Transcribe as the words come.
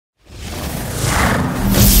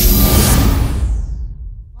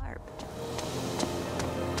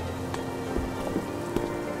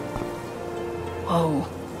Whoa,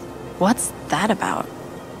 what's that about?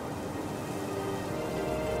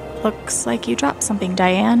 Looks like you dropped something,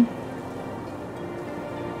 Diane.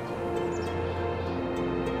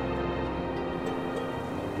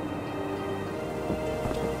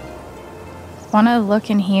 Wanna look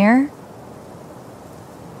in here?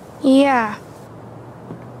 Yeah.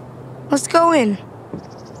 Let's go in.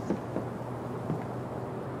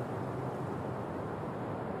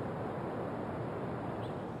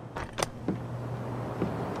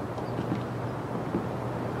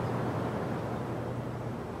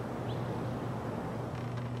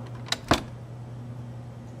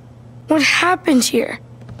 What happened here?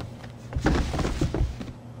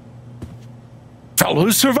 Fellow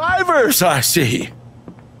survivors, I see.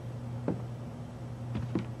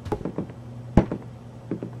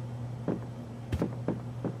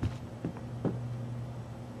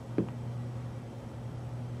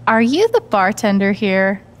 Are you the bartender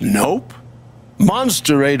here? Nope.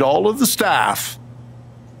 Monster ate all of the staff.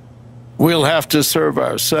 We'll have to serve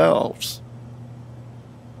ourselves.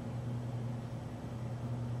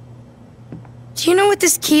 Do you know what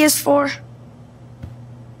this key is for?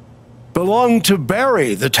 Belonged to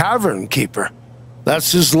Barry, the tavern keeper.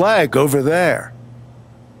 That's his leg over there.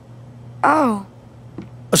 Oh.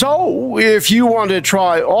 So, if you want to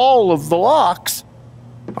try all of the locks,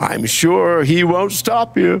 I'm sure he won't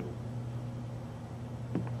stop you.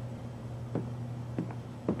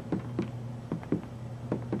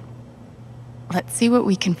 Let's see what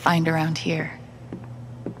we can find around here.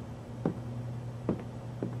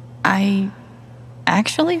 I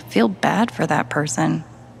actually feel bad for that person.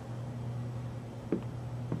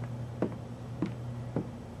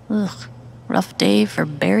 Ugh, rough day for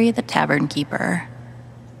Barry the tavern keeper.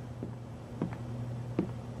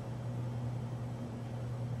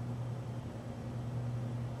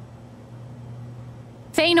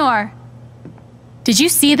 Feanor, did you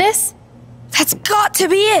see this? That's got to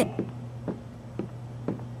be it!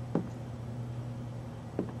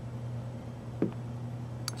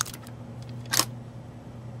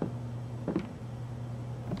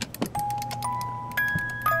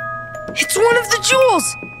 It's one of the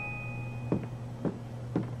jewels!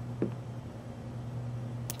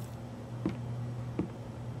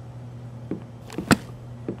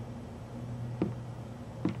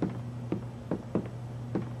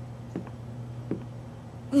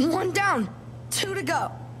 One down, 2 to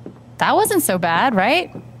go. That wasn't so bad,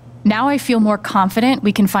 right? Now I feel more confident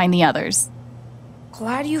we can find the others.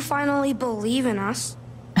 Glad you finally believe in us.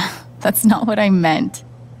 That's not what I meant.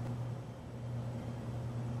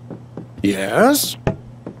 Yes?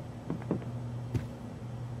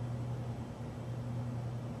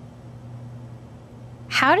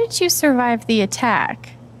 How did you survive the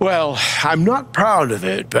attack? Well, I'm not proud of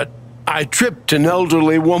it, but I tripped an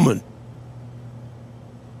elderly woman.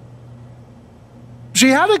 She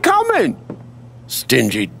had it coming.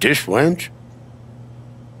 Stingy dish wench.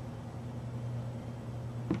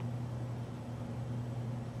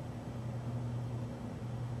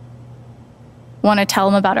 Want to tell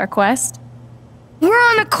them about our quest? We're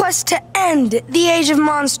on a quest to end the Age of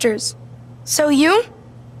Monsters. So you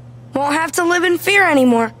won't have to live in fear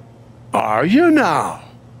anymore. Are you now?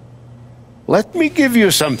 Let me give you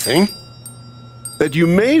something that you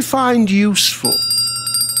may find useful.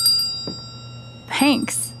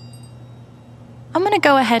 Thanks. I'm gonna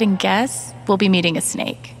go ahead and guess we'll be meeting a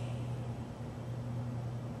snake.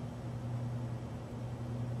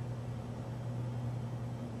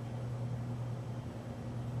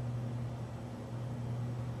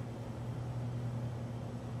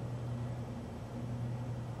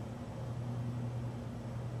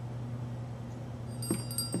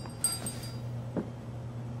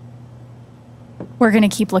 We're gonna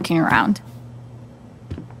keep looking around.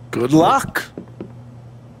 Good luck.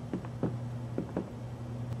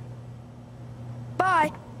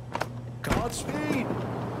 Bye. Godspeed.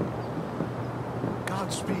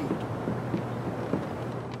 Godspeed.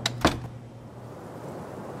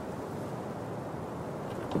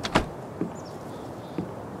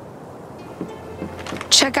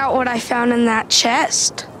 Check out what I found in that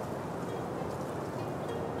chest.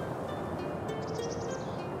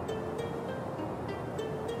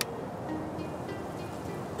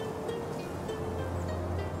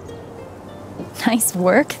 Nice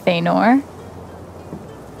work, Feanor.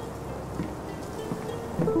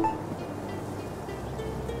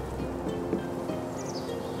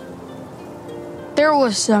 There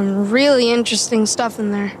was some really interesting stuff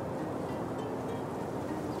in there.